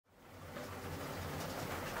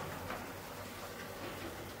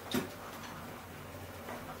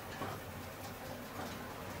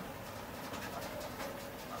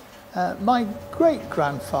My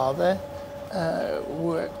great-grandfather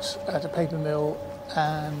worked at a paper mill,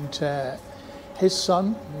 and his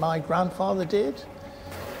son, my grandfather, did.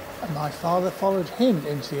 And my father followed him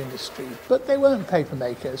into the industry, but they weren't paper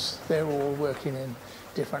makers. They were all working in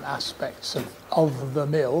different aspects of the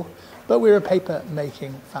mill, but we're a paper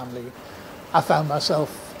making family. I found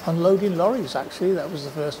myself unloading lorries, actually. That was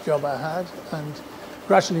the first job I had, and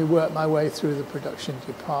gradually worked my way through the production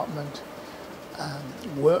department.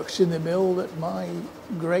 Worked in the mill that my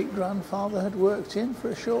great-grandfather had worked in for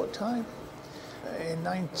a short time. In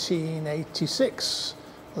 1986,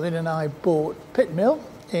 Lynn and I bought Pit Mill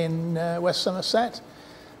in West Somerset,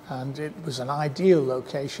 and it was an ideal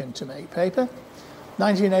location to make paper.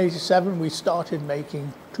 1987, we started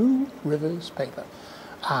making Two Rivers paper,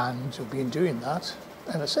 and we've been doing that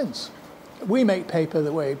ever since. We make paper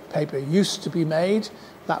the way paper used to be made.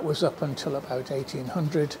 That was up until about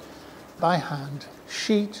 1800, by hand,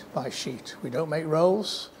 sheet by sheet. We don't make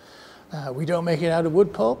rolls. We don't make it out of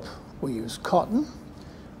wood pulp. We use cotton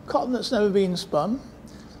that's never been spun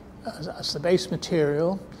as the base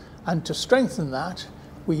material, and to strengthen that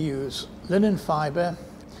we use linen fibre.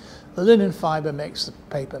 The linen fibre makes the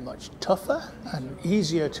paper much tougher and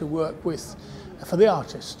easier to work with for the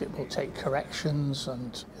artist. It will take corrections,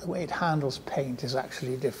 and the way it handles paint is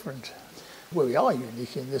actually different. We are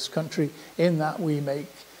unique in this country in that we make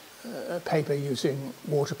paper using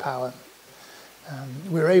water power.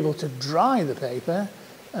 We're able to dry the paper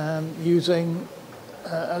using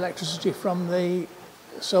electricity from the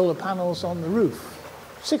solar panels on the roof.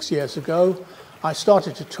 6 years ago, I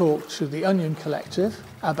started to talk to the Onion Collective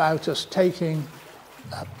about us taking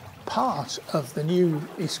a part of the new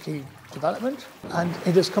East Quay development, and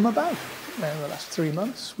it has come about. In the last 3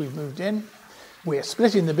 months, we've moved in. We're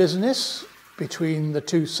splitting the business between the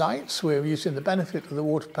two sites. We're using the benefit of the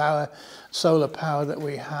water power, solar power that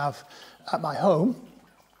we have at my home,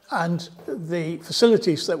 and the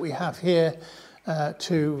facilities that we have here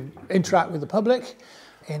to interact with the public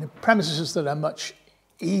in premises that are much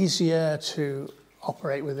easier to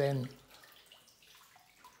operate within